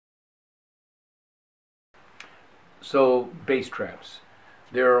So bass traps.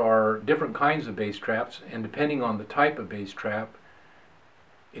 There are different kinds of bass traps, and depending on the type of bass trap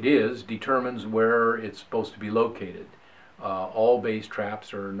it is, determines where it's supposed to be located. All bass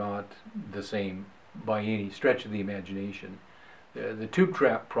traps are not the same by any stretch of the imagination. The tube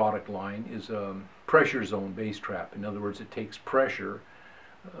trap product line is a pressure zone bass trap. In other words, it takes pressure,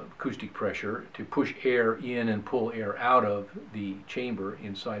 acoustic pressure, to push air in and pull air out of the chamber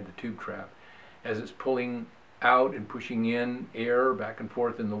inside the tube trap. As it's pulling out and pushing in air back and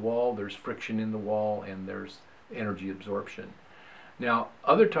forth in the wall, there's friction in the wall and there's energy absorption. Now,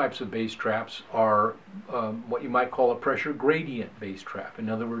 other types of bass traps are what you might call a pressure gradient bass trap. In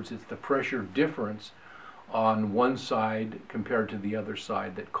other words, it's the pressure difference on one side compared to the other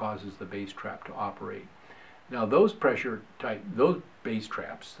side that causes the bass trap to operate. Now, those bass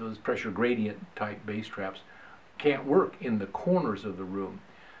traps, those pressure gradient type bass traps, can't work in the corners of the room.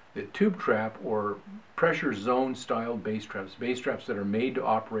 The tube trap or pressure zone style bass traps that are made to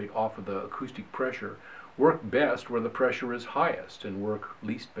operate off of the acoustic pressure, work best where the pressure is highest and work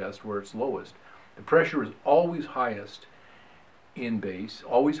least best where it's lowest. The pressure is always highest in bass,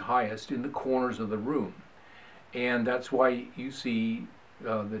 always highest in the corners of the room. And that's why you see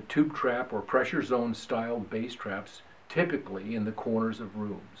the tube trap or pressure zone style bass traps typically in the corners of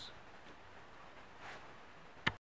rooms.